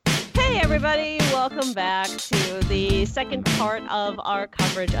Everybody, welcome back to the second part of our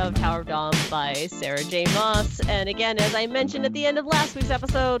coverage of Tower of Dawn by Sarah J. Maas. And again, as I mentioned at the end of last week's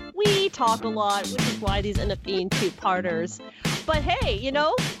episode, we talk a lot, which is why these end up being two-parters. But hey,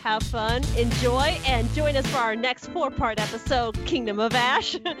 have fun, enjoy, and join us for our next four-part episode, Kingdom of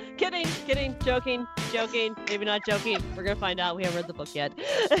Ash. Kidding, joking, maybe not joking. We're going to find out. We haven't read the book yet.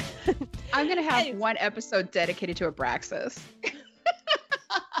 I'm going to have one episode dedicated to Abraxas.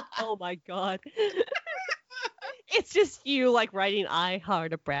 Oh my god. It's just you writing I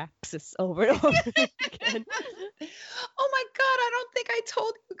Heart Abraxas over and over again. Oh my god, I don't think I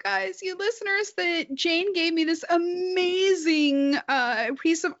told you guys, you listeners, that Jane gave me this amazing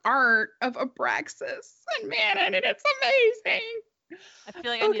piece of art of Abraxas. And man, it's amazing. I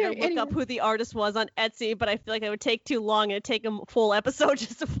feel like I need to look up who the artist was on Etsy, but I feel like it would take too long and it'd take a full episode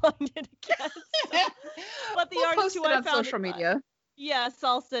just to find it again. So. But the artist who I found on social media. Yes,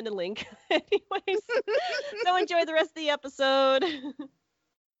 I'll send a link. Anyways, so enjoy the rest of the episode.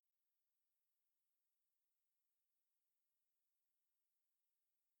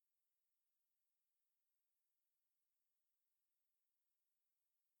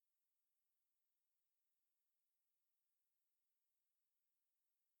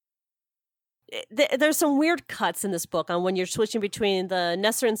 There's some weird cuts in this book on when you're switching between the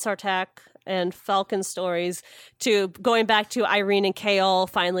Nesser and Sartak and Falcon stories to going back to Yrene and Kaol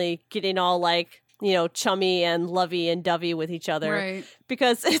finally getting all chummy and lovey and dovey with each other. Right.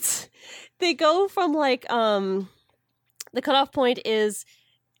 Because they go from the cutoff point is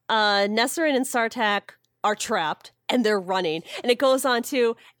Nesserin and Sartak are trapped and they're running. And it goes on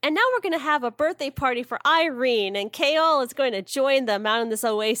to, and now we're going to have a birthday party for Yrene, and Kaol is going to join them out in this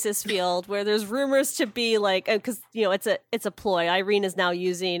oasis field where there's rumors to be because, it's a ploy. Yrene is now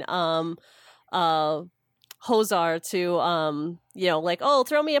using Hozar to,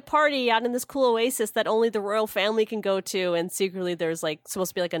 throw me a party out in this cool oasis that only the royal family can go to. And secretly there's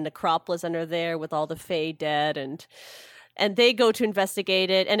supposed to be a necropolis under there with all the Fae dead, and they go to investigate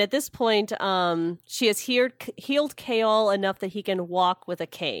it. And at this point, she has healed Kaol enough that he can walk with a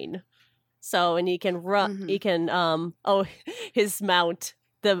cane. So, and he can run, he can, his mount,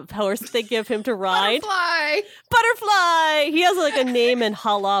 the horse they give him to ride. Butterfly! He has a name in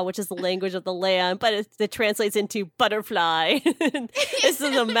Hala, which is the language of the land, but it translates into butterfly. This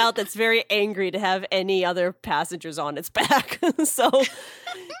is a mount that's very angry to have any other passengers on its back. So...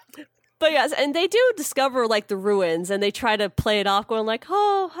 But yes, and they do discover the ruins, and they try to play it off, going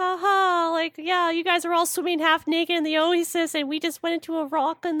oh, ha ha, yeah, you guys are all swimming half naked in the oasis, and we just went into a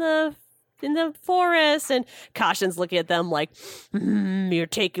rock in the forest. And Kashin's looking at them you're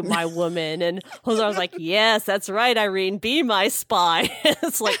taking my woman. And Hozar's yes, that's right, Yrene, be my spy.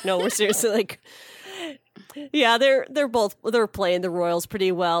 It's no, we're seriously yeah, they're playing the royals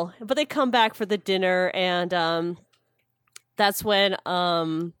pretty well, but they come back for the dinner, and that's when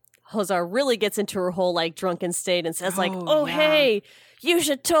Hozar really gets into her whole drunken state and says hey, you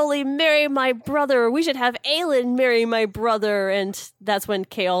should totally marry my brother. We should have Aelin marry my brother. And that's when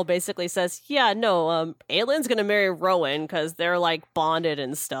Kaol basically says, yeah, no, Aelin's going to marry Rowan because they're bonded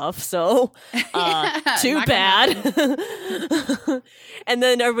and stuff. So too bad. And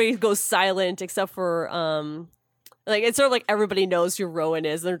then everybody goes silent except for... it's sort of everybody knows who Rowan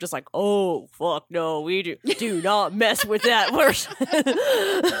is. They're just oh, fuck, no, we do not mess with that.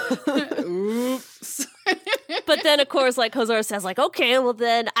 Oops. But then, of course, Hozar says, okay, well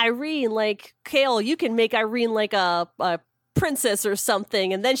then, Yrene, Kaol, you can make Yrene a princess or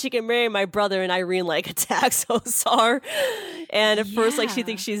something, and then she can marry my brother. And Yrene attacks Hozar. And at first, she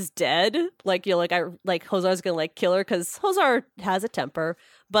thinks she's dead. Hozar's gonna kill her because Hozar has a temper.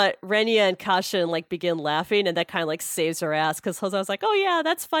 But Renia and Kashin begin laughing, and that kind of saves her ass because Hozar's oh yeah,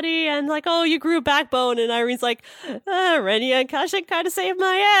 that's funny, and oh, you grew a backbone, and Irene's Renia and Kashin kind of saved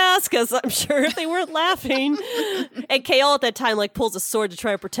my ass because I'm sure if they weren't laughing. And Kaol at that time pulls a sword to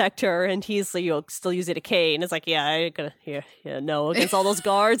try to protect her, and he's still using a cane. It's yeah, I ain't gonna no against all those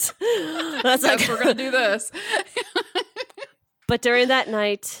guards. That's we're gonna do this. But during that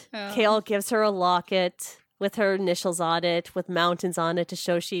night, Kaol gives her a locket with her initials on it, with mountains on it to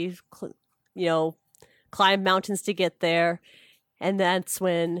show she, climbed mountains to get there. And that's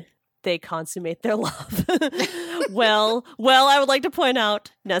when they consummate their love. Well, I would like to point out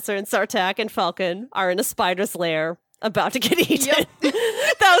Nesser and Sartak and Falcon are in a spider's lair about to get eaten. Yep.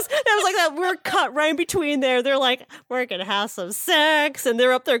 that was that weird cut right in between there. They're we're gonna have some sex, and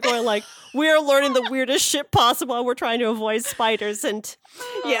they're up there going we're learning the weirdest shit possible, and we're trying to avoid spiders. And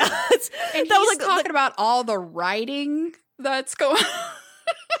yeah, and that was talking about all the writing that's going on.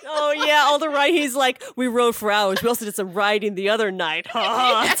 Oh yeah, all the ride. He's like, we rode for hours. We also did some riding the other night.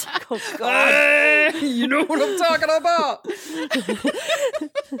 It's like, oh god, you know what I'm talking about.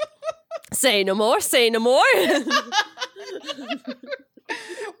 Say no more. Say no more.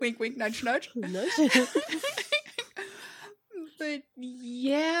 Wink, wink, nudge, nudge. Nudge. But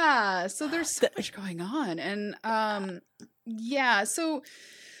yeah, so there's so much going on, and yeah, so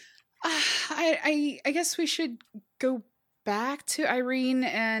I guess we should go back to Yrene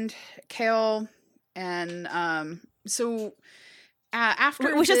and Kale, and so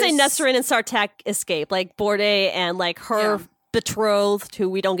after we should say Nesrin and Sartak escape, like Borde and like her betrothed, who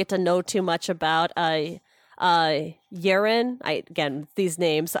we don't get to know too much about. Yrene. Again, these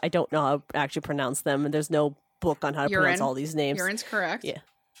names I don't know how to actually pronounce them, and there's no book on how to pronounce all these names. Yrene's correct. Yeah.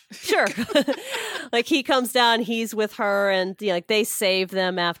 Sure. Like he comes down, he's with her, and like they save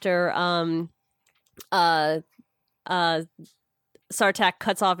them after Sartak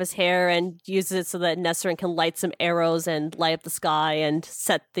cuts off his hair and uses it so that Nesrin can light some arrows and light up the sky and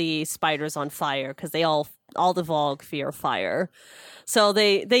set the spiders on fire, because they all the Vogue fear fire. So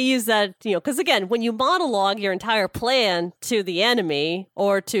they use that, because again, when you monologue your entire plan to the enemy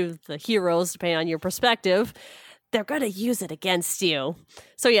or to the heroes, depending on your perspective, they're going to use it against you.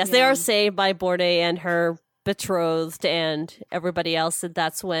 So yes, they are saved by Borde and her betrothed and everybody else. And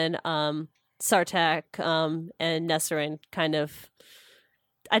that's when Sartak and Nesrin kind of...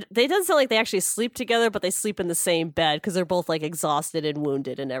 they doesn't sound like they actually sleep together, but they sleep in the same bed because they're both like exhausted and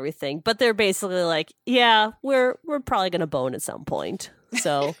wounded and everything. But they're basically like, yeah, we're probably gonna bone at some point.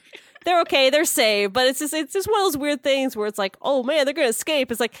 So they're okay, they're saved. But it's just one of those weird things where it's like, oh man, they're gonna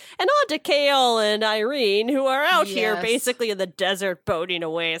escape. It's like, and on to Kale and Yrene, who are out here basically in the desert boating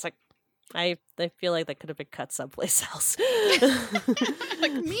away. It's like, I feel like that could have been cut someplace else.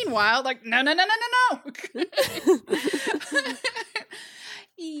 Like meanwhile, like no.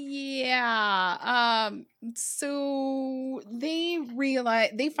 Yeah. So they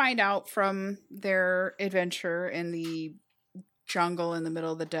find out from their adventure in the jungle in the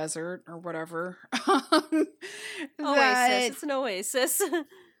middle of the desert or whatever. Oasis. It's an oasis.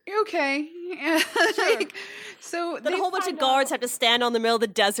 Okay. Sure. Like, so then a whole bunch of guards have to stand on the middle of the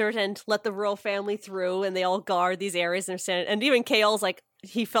desert and let the royal family through, and they all guard these areas and stand. And even Kale's like,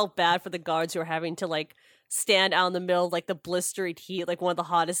 he felt bad for the guards who are having to like stand out in the middle of like the blistering heat, like one of the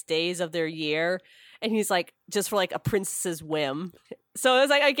hottest days of their year, and he's like, just for like a princess's whim. So it was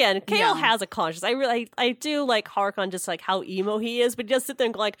like, again, Kale has a conscience. I do like hark on just like how emo he is, but he just sit there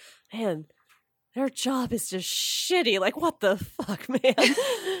and go like, man, their job is just shitty. Like, what the fuck, man?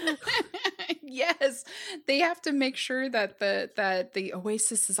 Yes, they have to make sure that the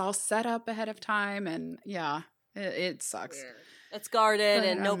oasis is all set up ahead of time, and it sucks. Yeah. It's guarded,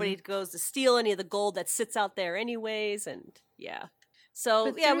 and nobody goes to steal any of the gold that sits out there anyways, and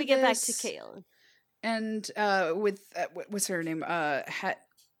So, we get back to Kale. And with, what's her name?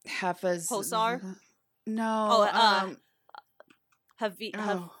 Hafez... Hosar? No.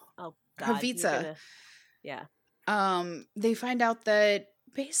 Havitza. They find out that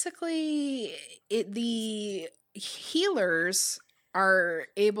basically the healers are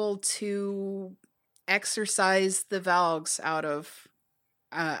able to exorcise the Valgs out of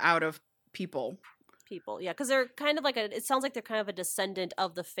people, because they're kind of like it sounds like they're kind of a descendant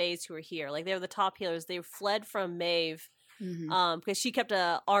of the Fays who are here. Like, they're the top healers. They fled from Maeve because she kept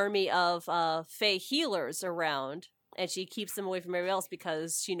an army of Fae healers around, and she keeps them away from everybody else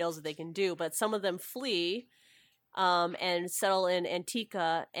because she knows what they can do. But some of them flee and settle in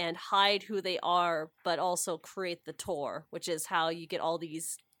Antica and hide who they are, but also create the Tor, which is how you get all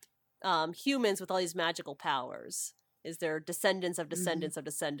these humans with all these magical powers. Is their descendants of descendants of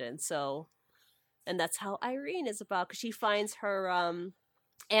descendants. So, and that's how Yrene is about, because she finds her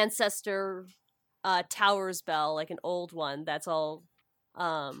ancestor Tower's bell, like an old one that's all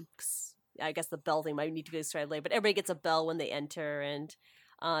I guess the bell thing might need to be described later, but everybody gets a bell when they enter, and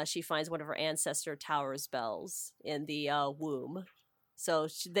she finds one of her ancestor Tower's bells in the womb. So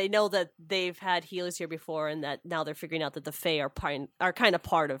they know that they've had healers here before, and that now they're figuring out that the Fae are kind of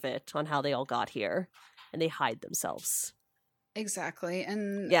part of it on how they all got here, and they hide themselves. Exactly.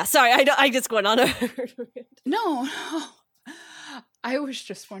 And sorry, I just went on a No. I was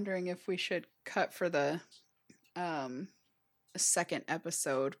just wondering if we should cut for the second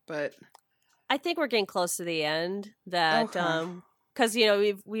episode, but I think we're getting close to the end. That because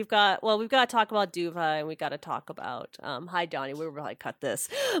we've got to talk about Duva, and we got to talk about hi Donnie, we were really cut this,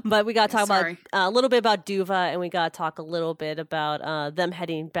 but we got to talk about a little bit about Duva, and we got to talk a little bit about them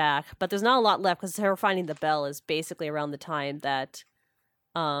heading back. But there's not a lot left, because her finding the bell is basically around the time that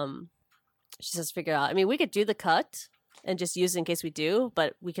she says figure out. I mean, we could do the cut and just use it in case we do,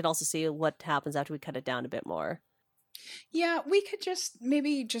 but we could also see what happens after we cut it down a bit more. Yeah, we could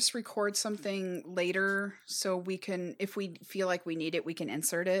maybe record something later so we can, if we feel like we need it, we can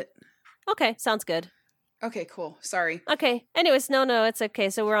insert it. Okay, sounds good. Okay, cool. Sorry. Okay. Anyways, no, it's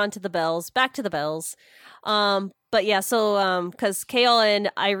okay. So we're on to the bells. Back to the bells. But yeah, so because Kale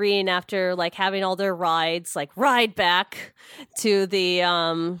and Yrene, after like having all their rides, like ride back to the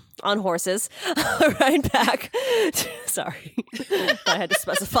on horses, ride back. Sorry, I had to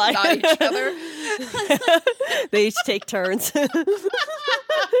specify. Not each other. They each take turns.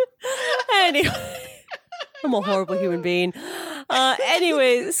 Anyway, I'm a horrible human being.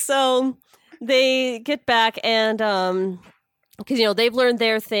 Anyway, so they get back and because they've learned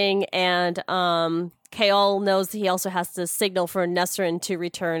their thing, and Kaol knows that he also has to signal for Nesrin to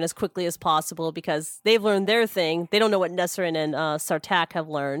return as quickly as possible because they've learned their thing. They don't know what Nesrin and Sartak have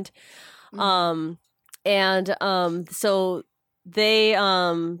learned. So they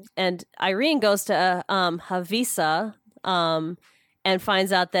and Yrene goes to Havisa and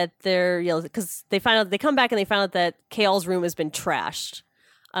finds out that they're because they come back and they find out that Kaol's room has been trashed.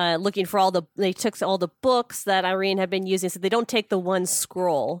 Looking for they took all the books that Yrene had been using, so they don't take the one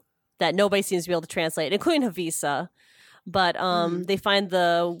scroll that nobody seems to be able to translate, including Havisa. But they find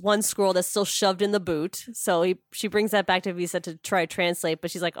the one scroll that's still shoved in the boot. So she brings that back to Havisa to try to translate, but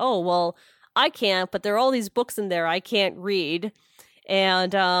she's like, oh, well, I can't, but there are all these books in there I can't read.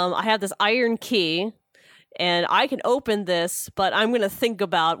 And I have this iron key, and I can open this, but I'm going to think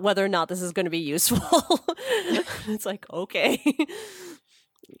about whether or not this is going to be useful. It's like, okay.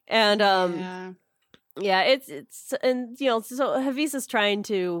 And it's and so Havisa's trying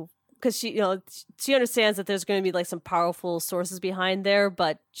to, because she understands that there's going to be like some powerful sources behind there,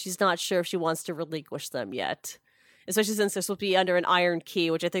 but she's not sure if she wants to relinquish them yet, especially since they're supposed to be under an iron key,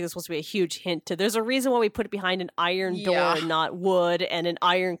 which I think is supposed to be a huge hint to there's a reason why we put it behind an iron door and not wood, and an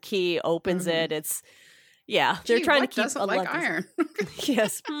iron key opens it. It's they're trying to keep doesn't like iron.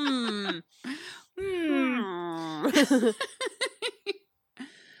 Yes.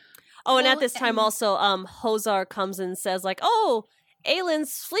 Oh, and at this time also, Hozar comes and says like, oh,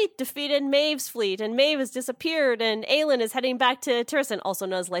 Aelin's fleet defeated Maeve's fleet, and Maeve has disappeared, and Aelin is heading back to Tirsen, also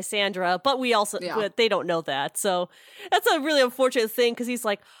known as Lysandra, but but they don't know that. So that's a really unfortunate thing, because he's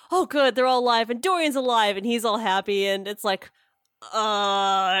like, oh, good, they're all alive, and Dorian's alive, and he's all happy, and it's like,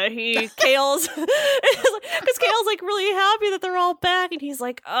 Kael's, because Kael's like really happy that they're all back, and he's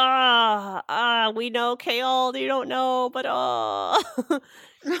like, we know, Kael, you don't know, but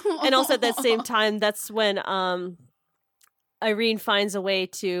And also at that same time, that's when Yrene finds a way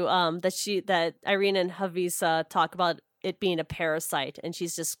to that Yrene and Havisa talk about it being a parasite, and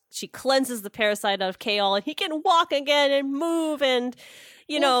she cleanses the parasite of Kael, and he can walk again and move, and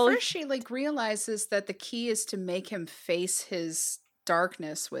first she like realizes that the key is to make him face his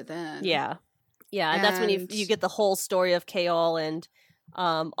darkness within. And that's when you get the whole story of Kael, and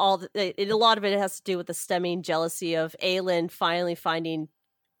a lot of it has to do with the stemming jealousy of Aelin finally finding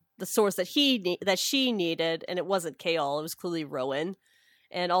the source that she needed, and it wasn't Kael, it was clearly Rowan.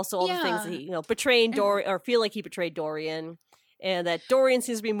 And also all the things that he, betraying Dorian, or feel like he betrayed Dorian, and that Dorian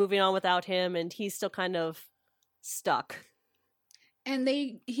seems to be moving on without him, and he's still kind of stuck. And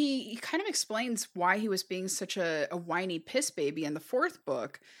he kind of explains why he was being such a whiny piss baby in the fourth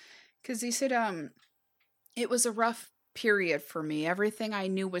book, because he said, it was a rough period for me. Everything I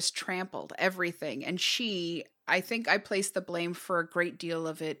knew was trampled, everything. And I think I placed the blame for a great deal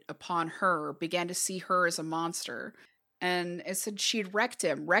of it upon her, began to see her as a monster. And it said she'd wrecked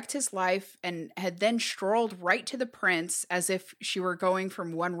his life, and had then strolled right to the prince as if she were going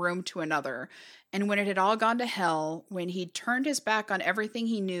from one room to another. And when it had all gone to hell, when he'd turned his back on everything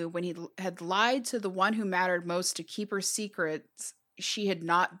he knew, when he had lied to the one who mattered most to keep her secrets, she had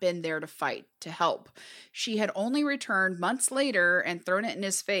not been there to fight, to help. She had only returned months later and thrown it in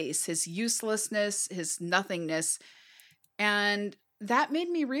his face, his uselessness, his nothingness. And that made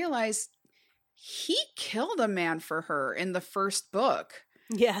me realize he killed a man for her in the first book.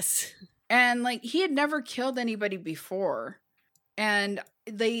 Yes. And like he had never killed anybody before. And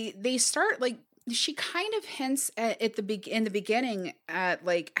they start like she kind of hints in the beginning at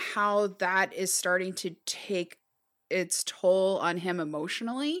like how that is starting to take its toll on him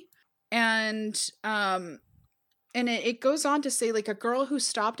emotionally. And it goes on to say like a girl who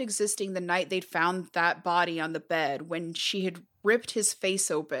stopped existing the night they'd found that body on the bed, when she had ripped his face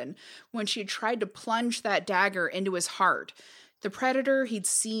open, when she had tried to plunge that dagger into his heart. The predator he'd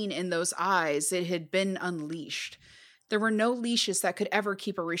seen in those eyes, it had been unleashed. There were no leashes that could ever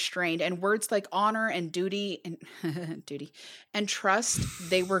keep her restrained, and words like honor and duty and trust,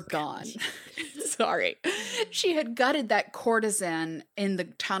 they were gone. Sorry. She had gutted that courtesan in the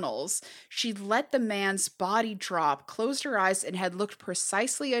tunnels. She'd let the man's body drop, closed her eyes, and had looked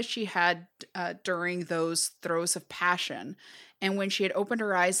precisely as she had during those throes of passion. And when she had opened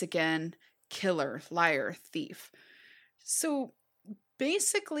her eyes again, killer, liar, thief. So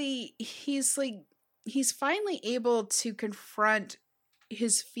basically, he's finally able to confront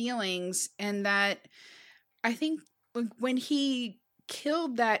his feelings, and that I think when he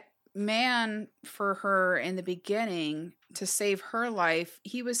killed that man for her in the beginning to save her life,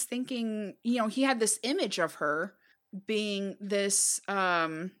 he was thinking, he had this image of her being this,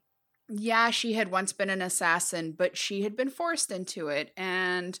 she had once been an assassin, but she had been forced into it.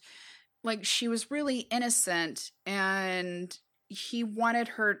 And like, she was really innocent, and he wanted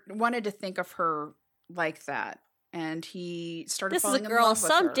to think of her like that. And he started falling in love with her. This is a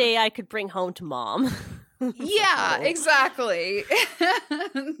girl someday I could bring home to mom. Yeah, exactly.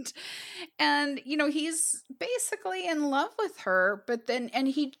 and he's basically in love with her, and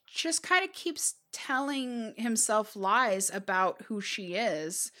he just kind of keeps telling himself lies about who she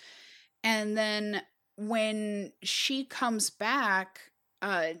is. And then when she comes back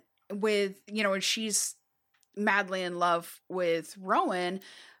with, and she's madly in love with Rowan,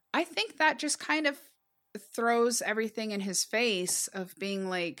 I think that just kind of throws everything in his face of being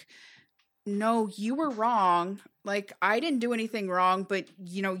like, no, you were wrong. Like, I didn't do anything wrong, but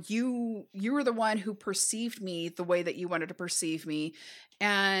you were the one who perceived me the way that you wanted to perceive me.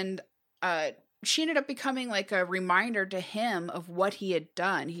 And she ended up becoming like a reminder to him of what he had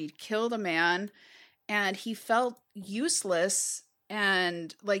done. He'd killed a man, and he felt useless,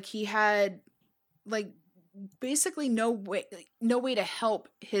 and like he had like basically no way to help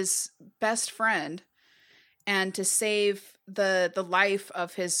his best friend and to save the life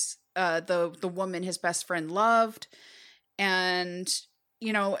of his the woman his best friend loved. And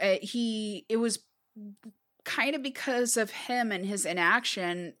it was kind of because of him and his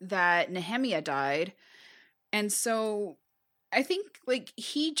inaction that Nehemiah died. And so I think like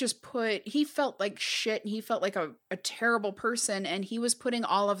he felt like shit, and he felt like a terrible person, and he was putting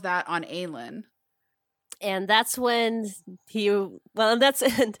all of that on Aelin. And that's when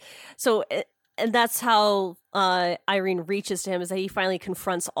and that's how Yrene reaches to him, is that he finally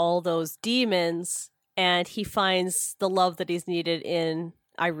confronts all those demons, and he finds the love that he's needed in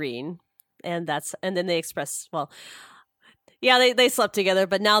Yrene. And then they express, they slept together,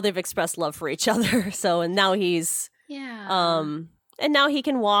 but now they've expressed love for each other. So, and now he's, and now he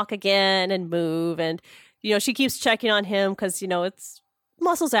can walk again and move. And, she keeps checking on him because, it's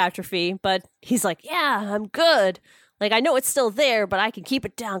muscles atrophy, but he's like, yeah, I'm good. Like, I know it's still there, but I can keep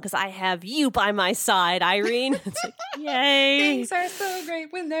it down because I have you by my side, Yrene. It's like, yay. Things are so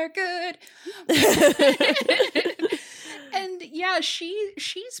great when they're good. And yeah,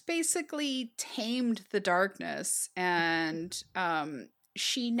 she's basically tamed the darkness, and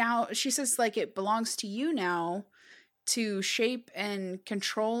she says like it belongs to you now to shape and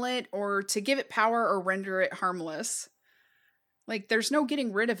control it, or to give it power or render it harmless. Like, there's no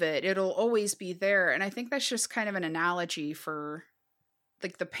getting rid of it. It'll always be there. And I think that's just kind of an analogy for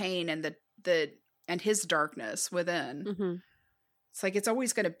like the pain and and his darkness within. Mm-hmm. It's like, it's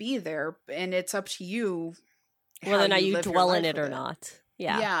always going to be there, and it's up to you whether or not you dwell in it or not.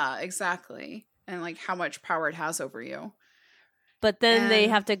 Yeah, exactly. And like how much power it has over you. But then they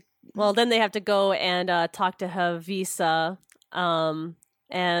have to go and talk to Havisa,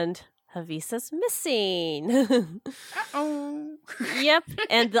 and Havisa's missing. Uh-oh. Yep.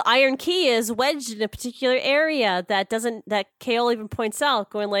 And the iron key is wedged in a particular area that Kaol even points out,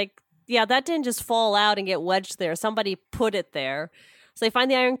 going like, yeah, that didn't just fall out and get wedged there. Somebody put it there. So they find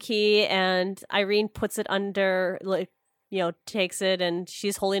the iron key, and Yrene puts it under, like, takes it, and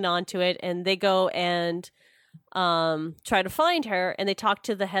she's holding on to it, and they go and try to find her, and they talk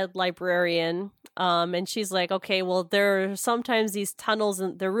to the head librarian, and she's like, okay, well, there are sometimes these tunnels,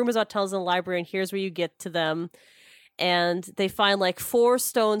 and there are rumors about tunnels in the library, and here's where you get to them. And they find like 4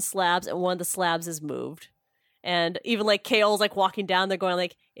 stone slabs, and one of the slabs is moved. And even like Kaol's like walking down, they're going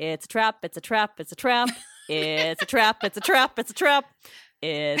like, it's a trap, it's a trap, it's a trap, it's a trap, it's a trap, it's a trap,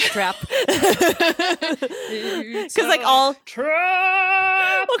 it's a trap. Because like all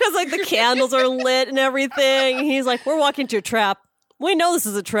trap. Because like the candles are lit and everything. He's like, we're walking to a trap. We know this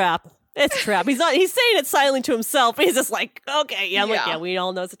is a trap. It's a trap. He's saying it silently to himself. He's just like, okay, yeah, like, yeah, we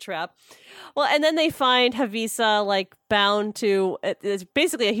all know it's a trap. Well, and then they find Havisa like bound to, it's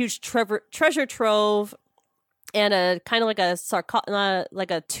basically a huge treasure trove, and a kind of like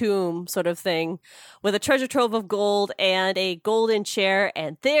a tomb sort of thing, with a treasure trove of gold and a golden chair.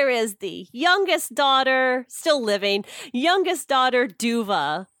 And there is the youngest daughter, still living,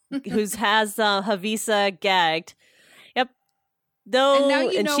 Duva, has Havisa gagged. Yep. Though, and now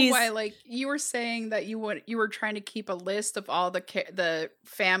you know she's, why, like, you were saying that you were trying to keep a list of all the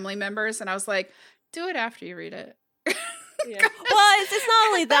family members, and I was like, do it after you read it. Yeah. Well, it's not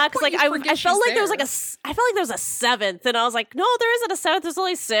only that, because like I felt like there was like I felt like there was a seventh, and I was like, no, there isn't a seventh. There's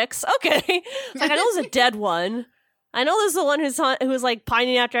only six. Okay, it's like I know there's a dead one. I know there's the one who's like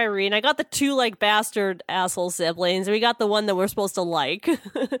pining after Yrene. I got the two like bastard asshole siblings, and we got the one that we're supposed to like. And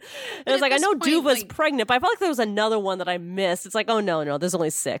it's like I know Duva's pregnant, but I felt like there was another one that I missed. It's like, oh no, there's only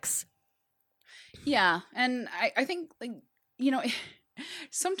six. Yeah, and I think, like, you know.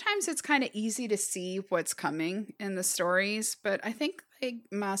 Sometimes it's kind of easy to see what's coming in the stories, but I think like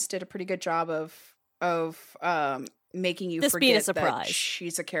Maas did a pretty good job of making you this being a forget surprise. that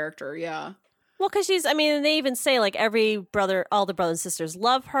she's a character. Yeah. Well, because they even say like all the brothers and sisters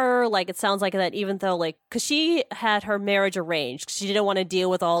love her. Like it sounds like that, even though like, because she had her marriage arranged. She didn't want to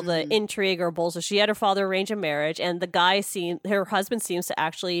deal with all the intrigue or bullshit. she had her father arrange a marriage, and her husband seems to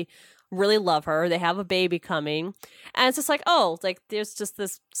actually really love her. They have a baby coming, and it's just like, oh, like there's just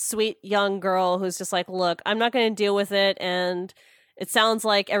this sweet young girl who's just like, look, I'm not going to deal with it. And it sounds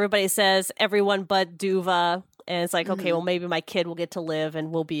like everybody says everyone but Duva, and it's like, okay, well, maybe my kid will get to live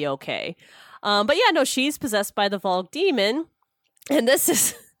and we'll be okay. But yeah, no, she's possessed by the Volg demon, and this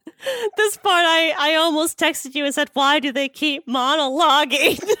is this part I almost texted you and said, why do they keep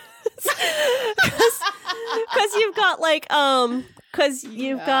monologuing? Because you've got like because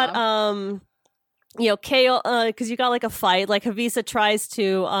you've got Chaol, because you got like a fight, like Havisa tries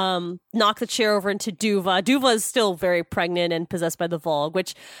to knock the chair over into Duva. Duva is still very pregnant and possessed by the Volg,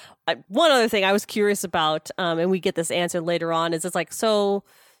 which one other thing I was curious about, and we get this answer later on, is it's like, so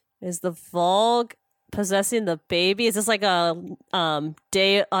is the Volg possessing the baby? Is this like a Dawn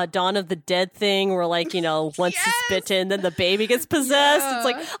of the Dead thing where like, once it's bitten then the baby gets possessed? It's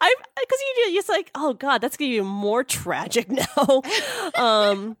like because it's like, oh god, that's gonna be more tragic now.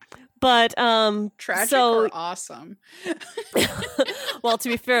 But tragic or awesome. Well, to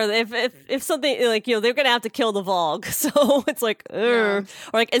be fair, if something like, they're gonna have to kill the Volg, so it's like or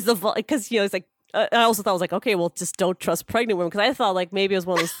like, is the Volg, because it's like, I also thought, I was like, okay, well, just don't trust pregnant women, because I thought like maybe it was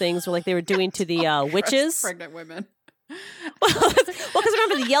one of those things where like they were doing to the witches. Pregnant women. Well, because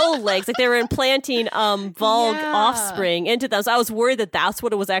remember the yellow legs, like they were implanting Volg offspring into them. So I was worried that that's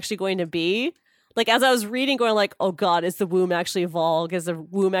what it was actually going to be. Like as I was reading, going like, oh god, is the womb actually a Volg? Is the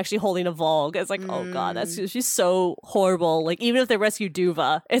womb actually holding a Volg? It's like, oh god, she's so horrible. Like even if they rescue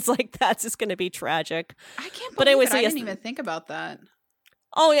Duva, it's like that's just going to be tragic. I can't believe it. I didn't even think about that.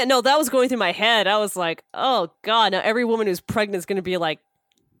 Oh, yeah, no, that was going through my head. I was like, oh, God, now every woman who's pregnant is going to be like,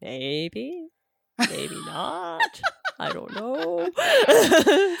 maybe not. I don't know.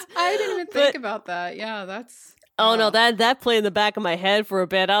 I didn't even think about that. Yeah, that's... Oh, no, that played in the back of my head for a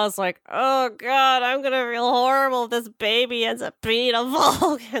bit. I was like, oh, God, I'm going to feel horrible if this baby ends up being a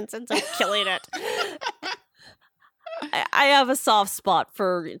Volg and ends up killing it. I have a soft spot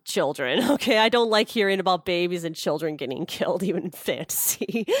for children, okay? I don't like hearing about babies and children getting killed, even in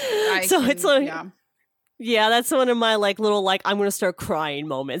fantasy. It's like, yeah, that's one of my like little like I'm gonna start crying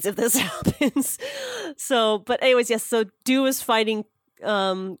moments if this happens. So, but anyways, yes. So Du is fighting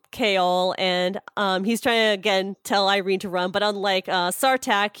Chaol, and he's trying to again tell Yrene to run, but unlike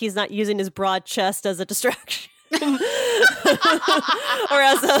Sartak, he's not using his broad chest as a distraction or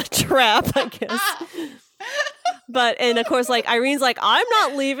as a trap, I guess. But, and of course, like, Irene's like, I'm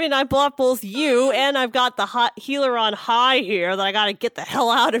not leaving. I bought both you, and I've got the hot healer on high here that I gotta get the hell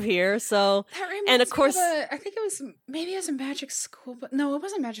out of here. So, and of course, I think it was, maybe it was a magic school, but no, it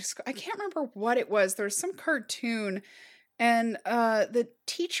wasn't magic school. I can't remember what it was. There was some cartoon, and the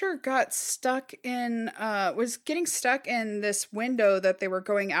teacher got stuck in, was getting stuck in this window that they were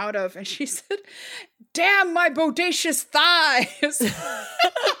going out of, and she said, damn my bodacious thighs.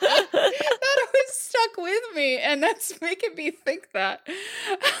 That was stuck with me, and that's making me think that.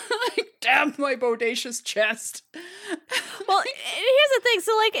 Like, damn my bodacious chest. Well, here's the thing.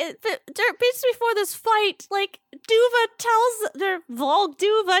 So, like, just before this fight, like, Volg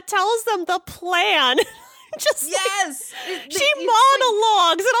Duva tells them the plan. Just yes, like, she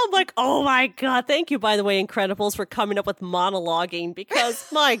monologues, and I'm like, oh my god! Thank you, by the way, Incredibles, for coming up with monologuing, because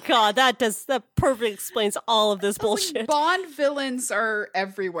my god, that perfectly explains all of this bullshit. Like, Bond villains are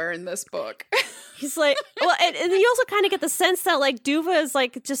everywhere in this book. He's like, well, and you also kind of get the sense that like Duva is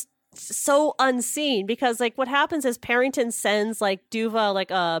like just so unseen, because like what happens is Parrington sends like Duva like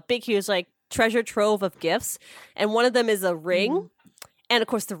a big huge like treasure trove of gifts, and one of them is a ring. Mm. And of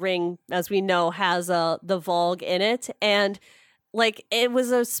course, the ring, as we know, has the Volg in it, and like it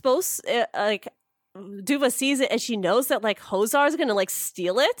was Duva sees it and she knows that like Hosar is gonna like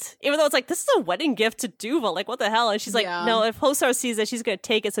steal it, even though it's like this is a wedding gift to Duva. Like what the hell? And she's like, no, if Hosar sees it, she's gonna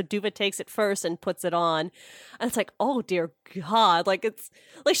take it. So Duva takes it first and puts it on. And it's like, oh dear God, like it's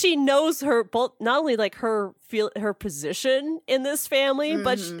like she knows her both not only like her position in this family,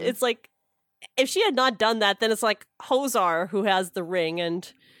 but it's like if she had not done that, then it's like Hosar who has the ring.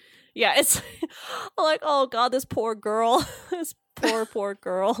 And yeah, it's like, oh God, this poor girl, this poor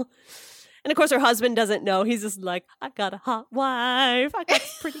girl. And of course, her husband doesn't know. He's just like, I got a hot wife. I got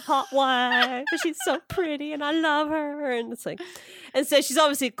a pretty hot wife. And she's so pretty and I love her. And it's like, and so she's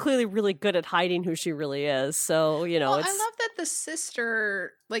obviously clearly really good at hiding who she really is. So, you know, I love that the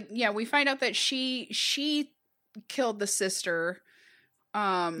sister, like, yeah, we find out that she killed the sister.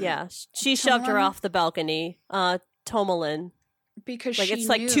 Yeah, she shoved her off the balcony. Tomalin. Because like, she it's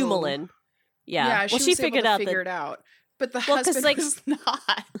like Tumalin. Yeah. Well, she figured it out. But the husband like, was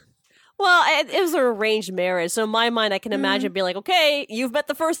not. Well, it was an arranged marriage. So in my mind, I can imagine being like, okay, you've met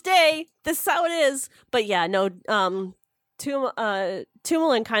the first day. This is how it is. But yeah, no,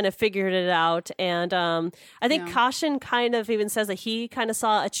 Tumalin kind of figured it out. And I think Kashin kind of even says that he kind of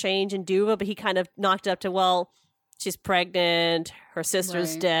saw a change in Duva, but he kind of knocked it up to, well, she's pregnant. Her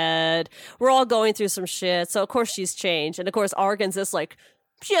sister's dead. We're all going through some shit. So of course she's changed. And of course Argan's just like,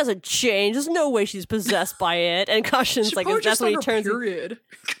 she hasn't changed. There's no way she's possessed by it. And Kashin's like, that's when he turns. Period.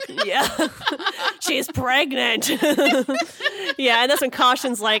 Yeah, she's pregnant. Yeah, and that's when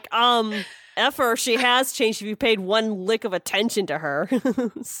Kashin's like, F her, she has changed if you paid one lick of attention to her.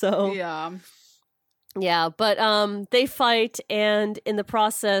 So yeah, but they fight, and in the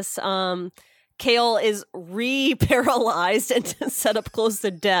process, Kale is re-paralyzed and set up close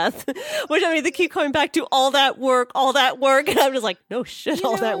to death. Which, I mean, they keep coming back to all that work. And I'm just like, no shit,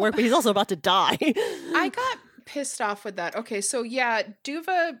 all that work. But he's also about to die. I got pissed off with that. Okay, so yeah,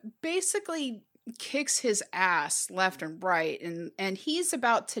 Duva basically kicks his ass left and right. And he's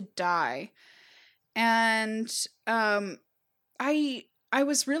about to die. And I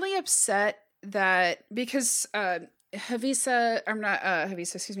was really upset that because Yrene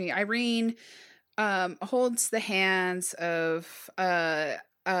holds the hands of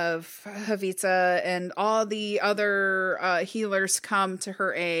Havitsa, and all the other healers come to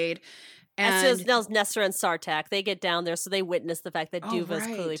her aid. And as soon as Nestor and Sartak, they get down there, so they witness the fact that Duva is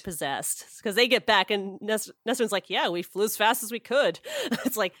clearly possessed. Because they get back, and Nestor's like, yeah, we flew as fast as we could.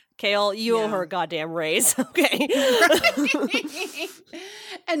 It's like, Kale, you owe her a goddamn raise. Okay.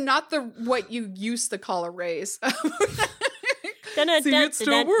 And not what you used to call a raise. See, it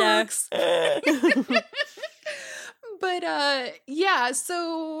still works. But yeah,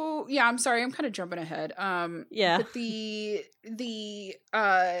 so yeah, I'm sorry, I'm kind of jumping ahead. But the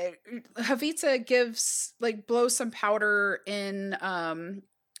Havitsa blows some powder in God,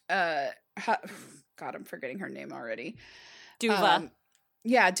 I'm forgetting her name already. Duva.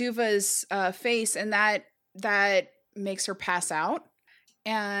 Duva's face, and that makes her pass out.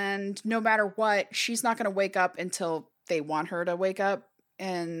 And no matter what, she's not going to wake up until they want her to wake up,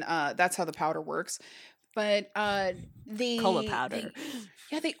 and that's how the powder works. But the coma powder.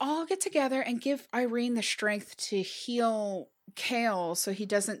 They all get together and give Yrene the strength to heal Kale so he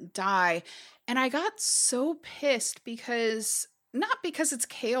doesn't die. And I got so pissed because not because it's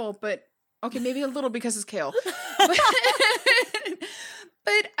Kale, but okay, maybe a little because it's Kale. But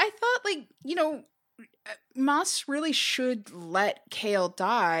I thought, like, you know, Maas really should let Kale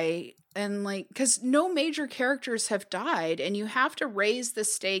die. And like, because no major characters have died, and you have to raise the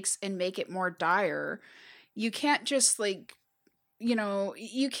stakes and make it more dire. You can't just like, you know,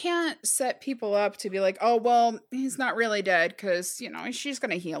 you can't set people up to be like, oh, well, he's not really dead because, you know, she's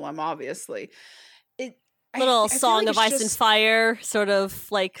going to heal him, obviously. I Song of Ice and Fire sort of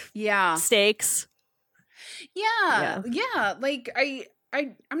like stakes. Yeah. Like,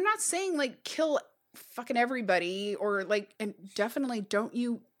 I'm not saying like kill fucking everybody or like, and definitely don't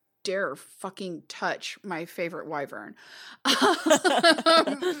you dare fucking touch my favorite wyvern. Boy.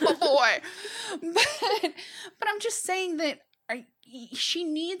 But I'm just saying that she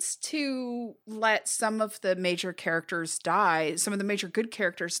needs to let some of the major characters die, some of the major good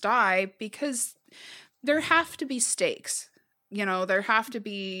characters die, because there have to be stakes. You know, there has to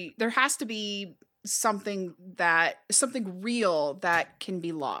be something real that can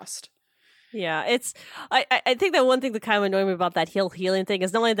be lost. Yeah, it's I think that one thing that kind of annoyed me about that healing thing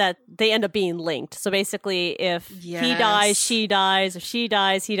is not only that they end up being linked. So basically, if he dies, she dies. If she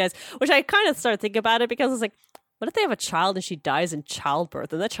dies, he dies. Which I kind of started thinking about it because I was like, What if they have a child and she dies in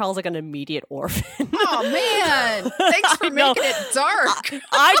childbirth, and that child's like an immediate orphan? Oh man! Thanks for making it dark.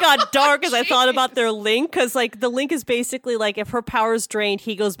 I got dark as I thought about their link, because like the link is basically like if her power's drained,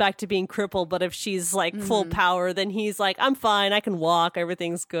 he goes back to being crippled. But if she's like full power, then he's like, I'm fine, I can walk,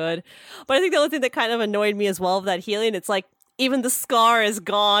 everything's good. But I think the only thing that kind of annoyed me as well of that healing, it's like even the scar is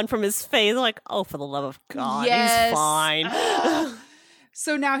gone from his face. I'm like, oh, for the love of God, he's fine.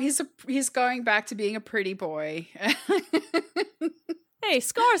 So now he's going back to being a pretty boy. Hey,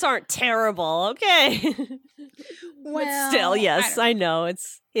 scars aren't terrible, okay? Well, but still, yes, I know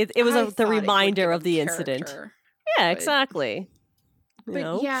it was the reminder of the incident. Yeah, exactly.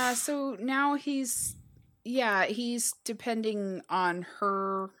 But yeah, so now he's depending on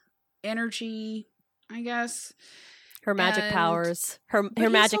her energy, I guess. Her magic powers, her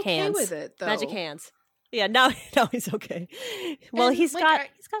magic hands. With it, though. Magic hands. Yeah, now he's okay. Well, he's got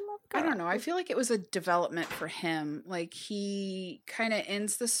love. I don't know. I feel like it was a development for him. Like he kind of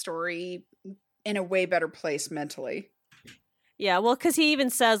ends the story in a way better place mentally. Yeah, well, because he even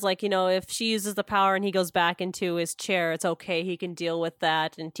says, like, if she uses the power and he goes back into his chair, it's okay. He can deal with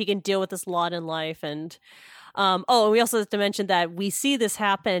that, and he can deal with this lot in life. And and we also have to mention that we see this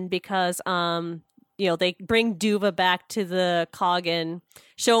happen because they bring Duva back to the Coggin,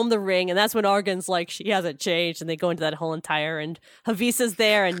 show him the ring, and that's when Argan's like, she hasn't changed, and they go into that whole entire, and Havisa's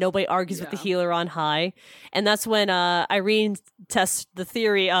there, and nobody argues with the healer on high. And that's when Yrene tests the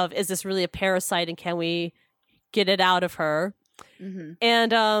theory of, is this really a parasite, and can we get it out of her? Mm-hmm.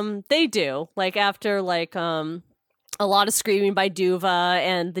 And they do. Like, after, like, a lot of screaming by Duva,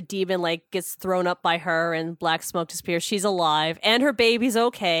 and the demon like gets thrown up by her, and black smoke disappears. She's alive, and her baby's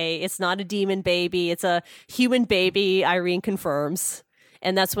okay. It's not a demon baby; it's a human baby. Yrene confirms,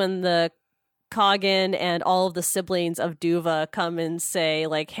 and that's when the Coggin and all of the siblings of Duva come and say,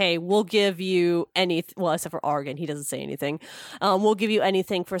 like, "Hey, we'll give you anything." Well, except for Argan, he doesn't say anything. We'll give you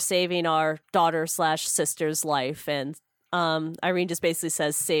anything for saving our daughter/sister's life, and Yrene just basically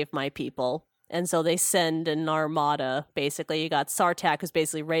says, "Save my people." And so they send an armada, basically. You got Sartak, who's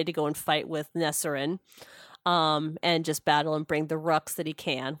basically ready to go and fight with Nesserin, and just battle and bring the rucks that he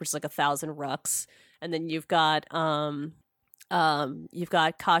can, which is like 1,000 rucks. And then you've got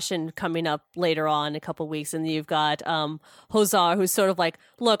Kashin coming up later on in a couple weeks, and you've got Hozar, who's sort of like,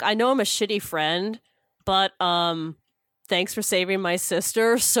 look, I know I'm a shitty friend, but thanks for saving my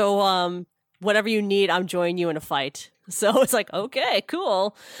sister. So whatever you need, I'm joining you in a fight. So it's like, okay,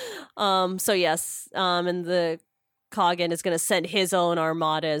 cool. So yes, and the Coggin is going to send his own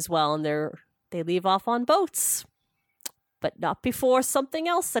armada as well, and they leave off on boats, but not before something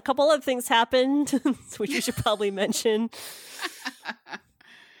else. A couple other things happened, which we should probably mention.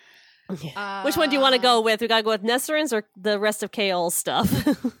 Which one do you want to go with? We got to go with Nesserin's or the rest of Kaol's stuff?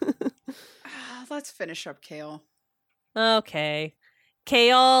 Let's finish up Kaol. Okay.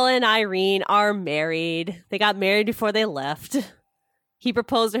 Kaol and Yrene are married. They got married before they left. He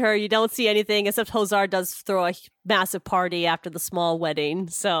proposed to her. You don't see anything, except Hozar does throw a massive party after the small wedding.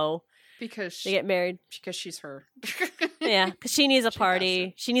 So because they get married. Because she's her. Yeah, because she needs a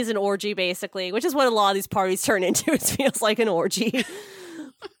party. She needs an orgy, basically, which is what a lot of these parties turn into. It feels like an orgy.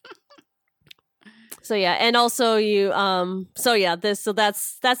 So yeah, and also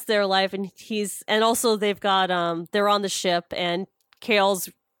that's their life, and also they've got they're on the ship, and Kaol's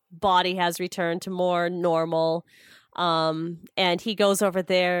body has returned to more normal, and he goes over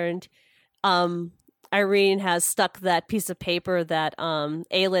there, and Yrene has stuck that piece of paper that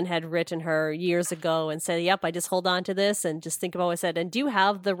Aelin had written her years ago and said, yep, I just hold on to this and just think about what I said. And do you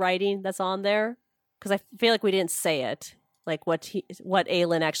have the writing that's on there? Because I feel like we didn't say it, like what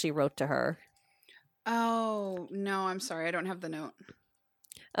Aelin actually wrote to her. Oh, no, I'm sorry. I don't have the note.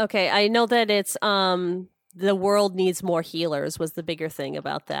 Okay, I know that it's the world needs more healers was the bigger thing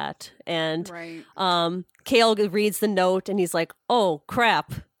about that. And right. Kaol reads the note and he's like, oh,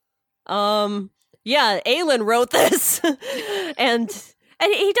 crap. Yeah, Aelin wrote this. and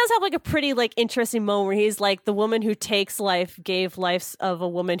he does have like a pretty like interesting moment where he's like, the woman who takes life gave life of a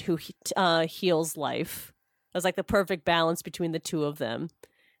woman who heals life. It was like the perfect balance between the two of them.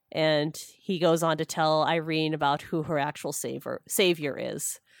 And he goes on to tell Yrene about who her actual savior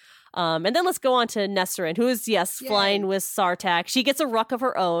is. And then let's go on to Nesserin, who is, flying with Sartak. She gets a ruck of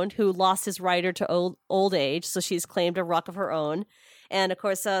her own, who lost his rider to old age, so she's claimed a ruck of her own. And, of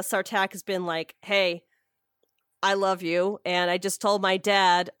course, Sartak has been like, hey, I love you, and I just told my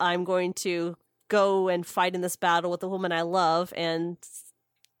dad I'm going to go and fight in this battle with the woman I love, and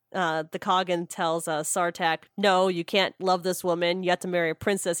the Coggin tells Sartak, no, you can't love this woman, you have to marry a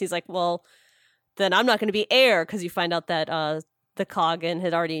princess. He's like, well, then I'm not going to be heir, because you find out that the Coggin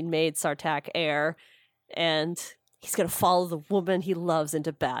had already made Sartak heir. and he's going to follow the woman he loves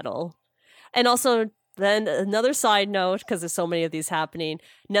into battle. And also, then another side note, because there's so many of these happening,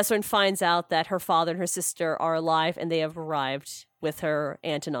 Nesrin finds out that her father and her sister are alive, and they have arrived with her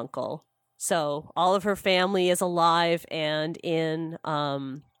aunt and uncle. So all of her family is alive and in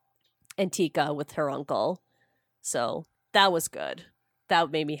Antica with her uncle. So that was good. That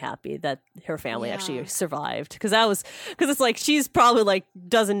made me happy that her family actually survived, because it's like she's probably like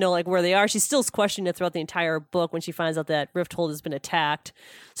doesn't know like where they are. She's still questioning it throughout the entire book when she finds out that Rifthold has been attacked.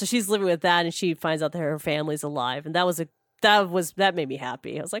 So she's living with that, and she finds out that her family's alive, and that made me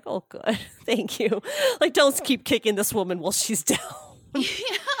happy. I was like, oh, good, thank you. Like, don't keep kicking this woman while she's down. Yeah.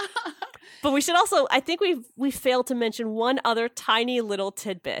 But we should also, I think we failed to mention one other tiny little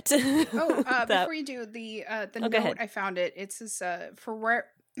tidbit. Before you do the note, I found it. It says, for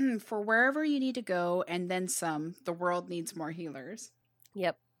wherever you need to go, and then some. The world needs more healers.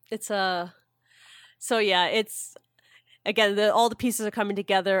 Yep, it's it's again all the pieces are coming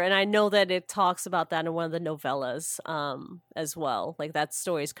together, and I know that it talks about that in one of the novellas as well. Like that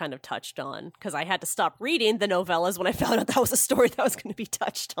story is kind of touched on, because I had to stop reading the novellas when I found out that was a story that was going to be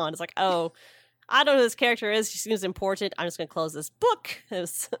touched on. It's like, oh, I don't know who this character is. She seems important. I'm just going to close this book,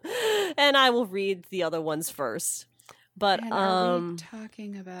 and I will read the other ones first. But are we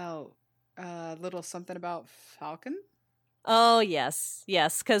talking about little something about Falcon? Oh, yes,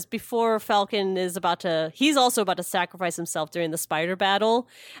 because before Falcon he's also about to sacrifice himself during the spider battle,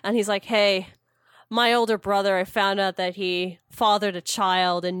 and he's like, hey, my older brother, I found out that he fathered a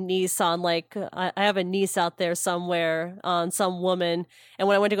child and niece on, like, I have a niece out there somewhere on some woman, and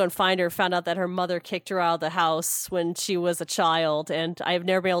when I went to go and find her, found out that her mother kicked her out of the house when she was a child, and I have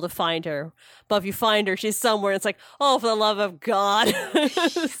never been able to find her. But if you find her, she's somewhere. It's like, oh, for the love of God.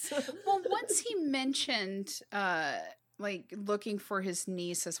 Well, once he mentioned like looking for his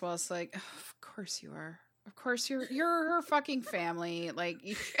niece as well, as like, oh, of course you are. Of course you're her fucking family. Like,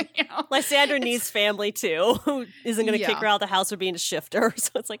 you know. Lysander needs family too. Who isn't going to kick her out of the house for being a shifter?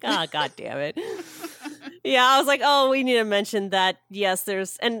 So it's like, God damn it. Yeah, I was like, oh, we need to mention that. Yes,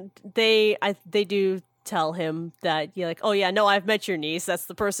 and they do tell him that you're like, oh yeah, no, I've met your niece. That's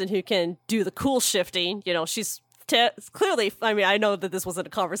the person who can do the cool shifting. You know, she's clearly, I mean, I know that this wasn't a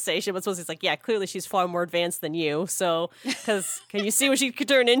conversation, but Swosey's like, yeah, clearly she's far more advanced than you. So, because can you see what she could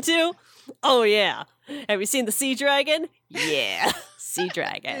turn into? Oh, yeah. Have you seen the sea dragon? Yeah, sea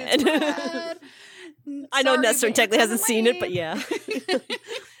dragon. I know Nestor technically hasn't seen it, but yeah.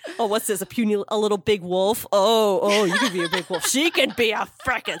 Oh, what's this? A little big wolf? Oh, you can be a big wolf. She can be a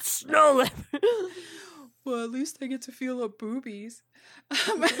frickin' snow leopard. Well, at least I get to feel her boobies.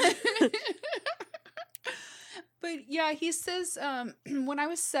 But yeah, he says, when I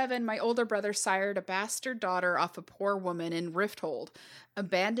was 7, my older brother sired a bastard daughter off a poor woman in Rifthold,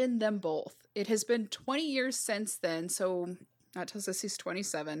 abandoned them both. It has been 20 years since then, so that tells us he's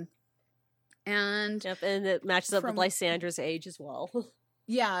 27. And yep, and it matches up with Lysandra's age as well.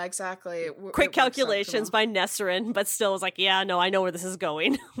 Yeah, exactly. Quick calculations by Nesrin, but still was like, yeah, no, I know where this is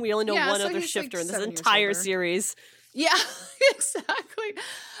going. We only know one other shifter in this entire series. Yeah, exactly.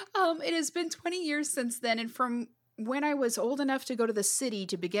 It has been 20 years since then, and from when I was old enough to go to the city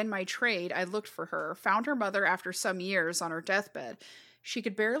to begin my trade, I looked for her, found her mother after some years on her deathbed. She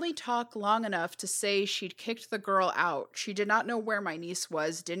could barely talk long enough to say she'd kicked the girl out. She did not know where my niece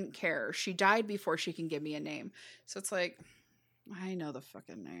was, didn't care. She died before she can give me a name. So it's like, I know the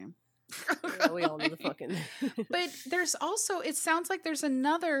fucking name. Yeah, we all know the fucking name. But there's also, it sounds like there's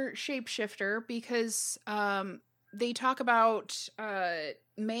another shapeshifter, because they talk about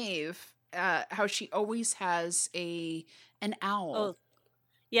Maeve, how she always has an owl. Oh,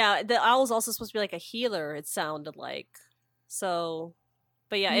 yeah, the owl's also supposed to be like a healer, it sounded like. So,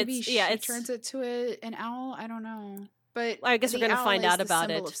 but yeah, maybe it turns it to an owl. I don't know, but I guess we're gonna find out about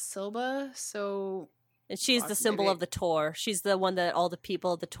it. Symbol of Silba, so and she's the symbol of the Tor. She's the one that all the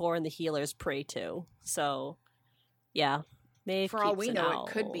people of the Tor and the healers pray to. So, yeah, Maeve for all we know,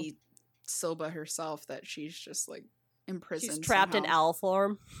 it could be Silba herself, that she's just like imprisoned. She's trapped in owl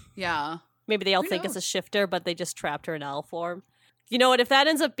form. Yeah, maybe they all think it's a shifter, but they just trapped her in owl form. You know what? If that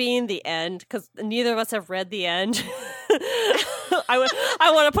ends up being the end, because neither of us have read the end,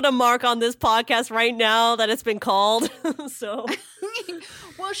 I want to put a mark on this podcast right now that it's been called. So,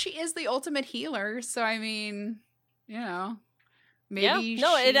 well, she is the ultimate healer, so I mean, you know, maybe. Yeah,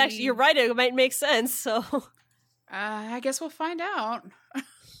 no, it actually, you're right. It might make sense. So, I guess we'll find out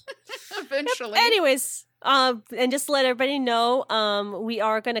eventually. Yep. Anyways. And just to let everybody know, we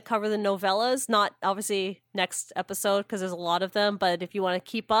are going to cover the novellas, not obviously next episode because there's a lot of them, but if you want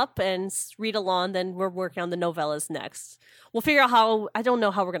to keep up and read along, then we're working on the novellas next. We'll figure out I don't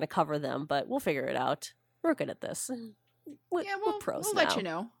know how we're going to cover them, but we'll figure it out. We're good at this. We're pros we'll now. let you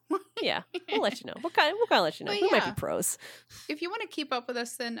know. Yeah, we'll let you know. We'll kind of let you know. But We might yeah. be pros. If you want to keep up with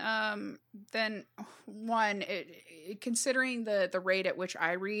us, then one, considering the rate at which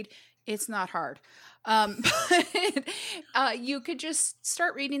I read, it's not hard. But you could just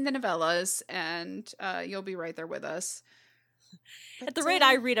start reading the novellas, and you'll be right there with us. But, At the rate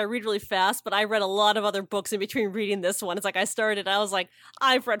I read really fast, but I read a lot of other books in between reading this one. It's like I started, I was like,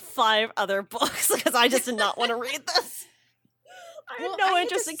 I've read 5 other books because I just did not want to read this. I had no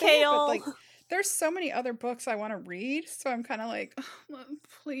interest in KO. Like, there's so many other books I want to read, so I'm kind of like, oh,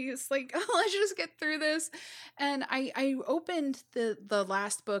 please, like, let's just get through this. And I opened the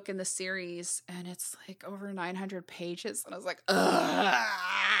last book in the series, and it's like over 900 pages, and I was like, ugh.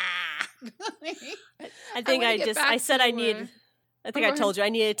 I think I said I needed. I think I told you I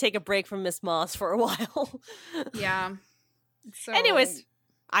needed to take a break from Miss Maas for a while. Yeah. So, anyways,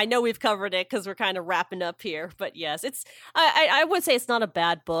 I know we've covered it because we're kind of wrapping up here, but yes, it's. I would say it's not a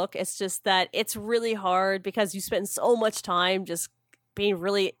bad book. It's just that it's really hard because you spend so much time just being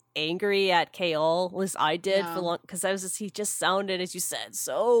really angry at KO, at least I did for long, because he just sounded, as you said,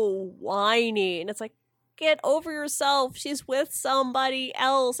 so whiny, and it's like, get over yourself. She's with somebody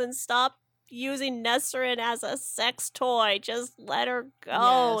else, and stop using Yrene as a sex toy. Just let her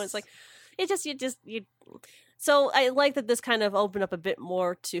go. Yes. It's like you. So I like that this kind of opened up a bit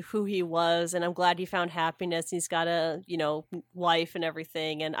more to who he was, and I'm glad he found happiness. He's got a wife and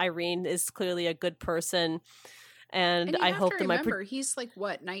everything, and Yrene is clearly a good person. And I hope that remember he's like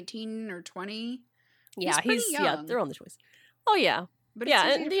what, 19 or 20? Yeah, he's young. Yeah, they're on the choice. Oh yeah, but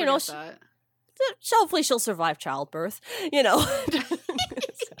yeah, and hopefully she'll survive childbirth.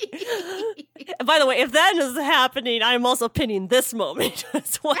 By the way, if that is happening, I'm also pinning this moment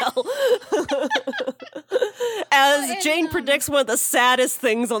as well. As Jane predicts one of the saddest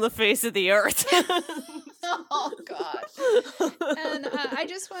things on the face of the earth. Oh, gosh. And I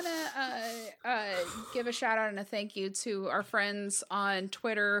just want to give a shout out and a thank you to our friends on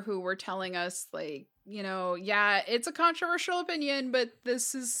Twitter who were telling us, like, yeah, it's a controversial opinion, but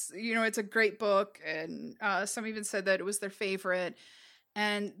this is, it's a great book. And some even said that it was their favorite.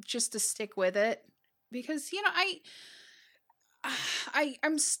 And just to stick with it, because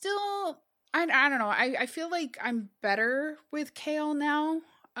I'm still, I don't know, I feel like I'm better with Kale now.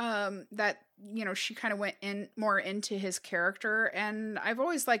 That she kind of went more into his character, and I've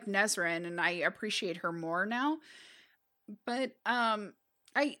always liked Yrene, and I appreciate her more now. But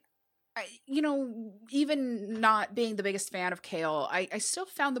I even not being the biggest fan of Kale, I still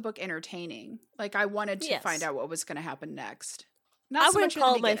found the book entertaining. Like, I wanted to find out what was going to happen next. I wouldn't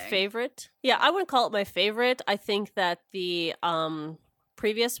call it my favorite. Yeah, I wouldn't call it my favorite. I think that the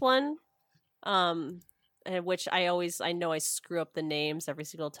previous one, which I know I screw up the names every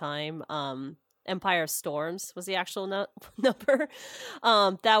single time. Empire Storms was the actual number.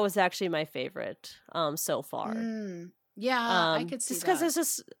 That was actually my favorite so far. Yeah, I could see just because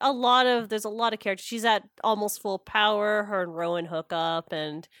there's a lot of characters. She's at almost full power. Her and Rowan hook up,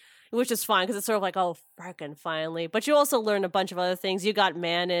 and which is fine because it's sort of like, oh, frickin' finally. But you also learn a bunch of other things. You got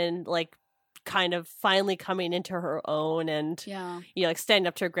Manon, like, kind of finally coming into her own, and like standing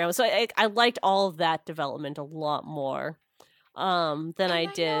up to her grandma. So I liked all of that development a lot more than I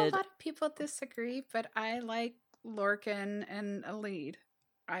did. I know a lot of people disagree, but I like Lorcan and Alid.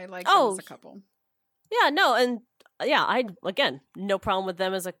 I like them as a couple. Yeah, no, and I again, no problem with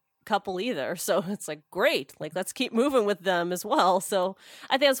them as a couple either, so it's like, great, like, let's keep moving with them as well. So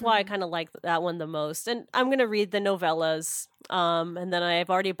I think that's why I kind of like that one the most. And I'm gonna read the novellas, and then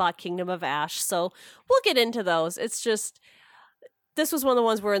I've already bought Kingdom of Ash, so we'll get into those. It's just, this was one of the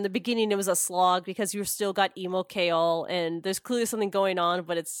ones where in the beginning it was a slog because you still got emo Kaol, and there's clearly something going on,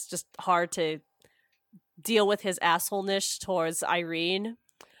 but it's just hard to deal with his assholeness towards Yrene.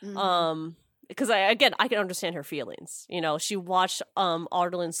 Because I can understand her feelings. She watched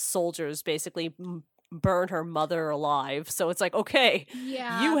Ardalin's soldiers basically burn her mother alive. So it's like, okay,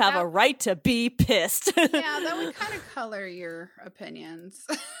 you have a right to be pissed. Yeah, that would kind of color your opinions.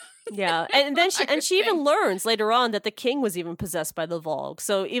 Yeah, and then she even learns later on that the king was even possessed by the Volg.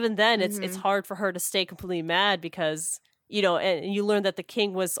 So even then, it's hard for her to stay completely mad because, and you learn that the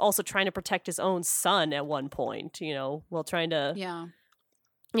king was also trying to protect his own son at one point. While trying to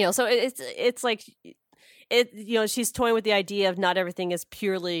so it's like she's toying with the idea of not everything is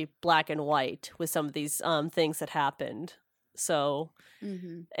purely black and white with some of these things that happened. So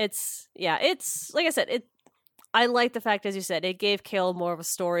it's like I said, I like the fact, as you said, it gave Kale more of a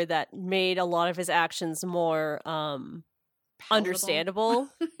story that made a lot of his actions more understandable.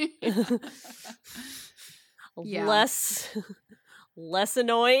 less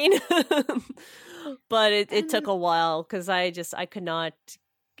annoying. But it took a while because I could not.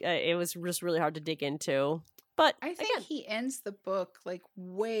 It was just really hard to dig into. But I think he ends the book like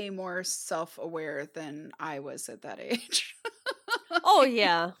way more self-aware than I was at that age. Oh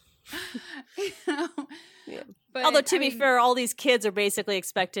yeah. You know? Yeah. But, although to be fair, all these kids are basically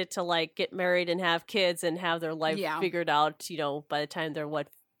expected to like get married and have kids and have their life figured out, by the time they're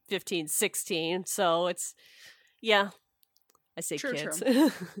 15, 16. So it's I say true, kids.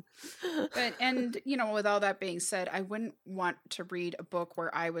 True. But with all that being said, I wouldn't want to read a book where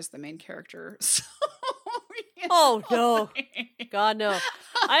I was the main character. So, oh no. God no.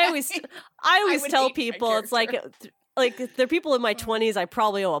 I always tell people it's like there are people in my 20s I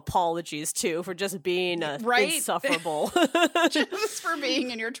probably owe apologies to for just being insufferable. Just for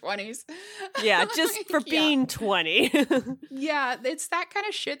being in your 20s. Yeah, just for being 20. Yeah, it's that kind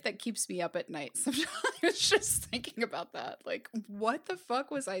of shit that keeps me up at night. Sometimes it's just thinking about that. Like, what the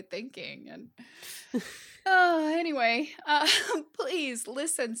fuck was I thinking? And anyway, please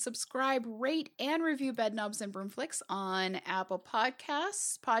listen, subscribe, rate, and review Bedknobs and Broomflicks on Apple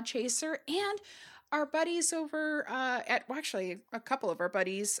Podcasts, Podchaser, and our buddies over actually a couple of our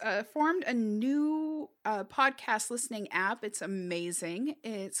buddies formed a new podcast listening app. It's amazing.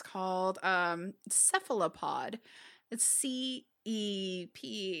 It's called Cephalopod. It's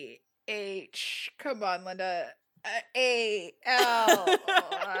CEPH. Come on, Linda. ALOPOD.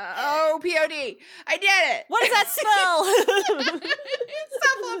 I did it. What does that spell?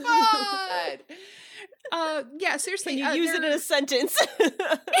 Cephalopod. Yeah, seriously. Can you use it in a sentence?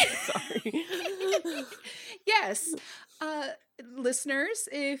 Sorry. Yes. Listeners,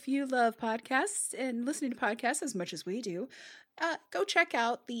 if you love podcasts and listening to podcasts as much as we do, go check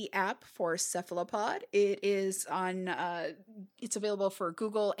out the app for Cephalopod. It is it's available for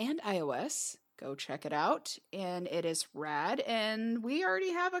Google and iOS. Go check it out. And it is rad. And we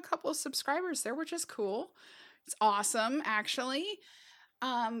already have a couple of subscribers there, which is cool. It's awesome, actually.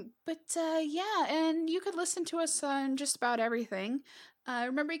 Yeah, and you could listen to us on just about everything.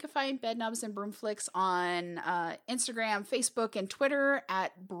 Remember, you can find Bedknobs and Broomflicks on Instagram, Facebook, and Twitter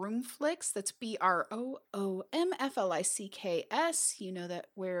at Broomflicks. That's BROOMFLICKS. You know that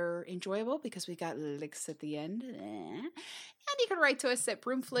we're enjoyable because we got licks at the end. And you can write to us at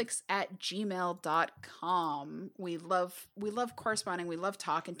broomflicks@gmail.com. We love corresponding. We love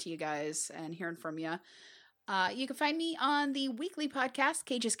talking to you guys and hearing from you. You can find me on the weekly podcast,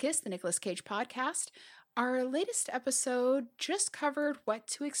 Cage's Kiss, the Nicolas Cage podcast. Our latest episode just covered what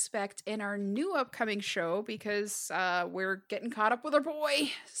to expect in our new upcoming show because we're getting caught up with our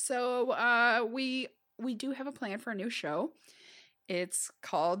boy. So we do have a plan for a new show. It's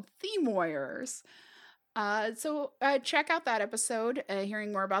called Theme Warriors. So check out that episode,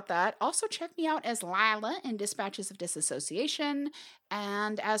 hearing more about that. Also check me out as Lila in Dispatches of Disassociation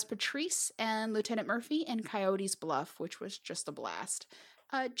and as Patrice and Lieutenant Murphy in Coyote's Bluff, which was just a blast.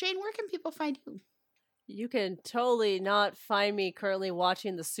 Jane, where can people find you? You can totally not find me currently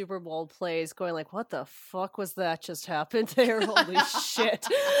watching the Super Bowl plays going like, what the fuck was that just happened there? Holy shit.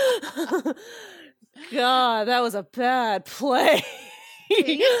 God, that was a bad play.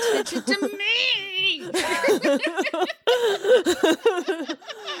 Pay attention to me.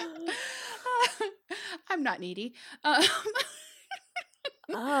 I'm not needy. I'd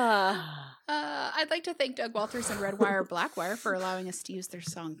like to thank Doug Walters and Redwire Blackwire for allowing us to use their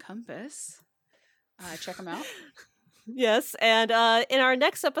song Compass. Check them out. Yes, and in our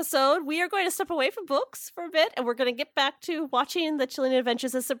next episode, we are going to step away from books for a bit, and we're going to get back to watching The Chilling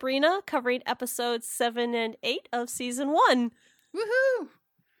Adventures of Sabrina, covering episodes 7 and 8 of season 1. Woohoo!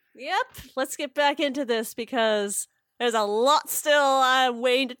 Yep, let's get back into this because there's a lot still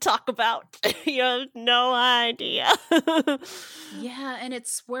waiting to talk about. You have no idea. Yeah, and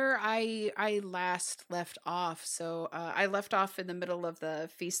it's where I last left off. So I left off in the middle of the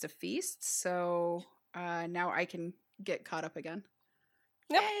Feast of Feasts. So now I can get caught up again.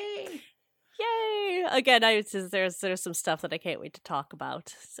 Yep. Yay! Yay! Again, there's some stuff that I can't wait to talk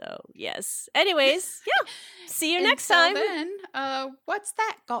about. So yes. Anyways, yeah. See you next time. Then, what's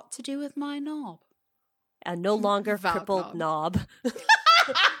that got to do with my knob? A no longer crippled knob. It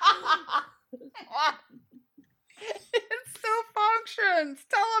still functions.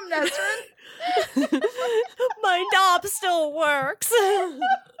 Tell him, Nesrin. My knob still works.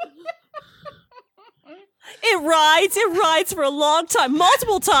 It rides for a long time,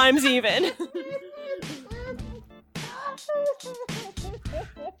 multiple times even.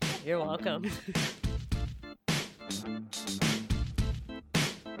 You're welcome.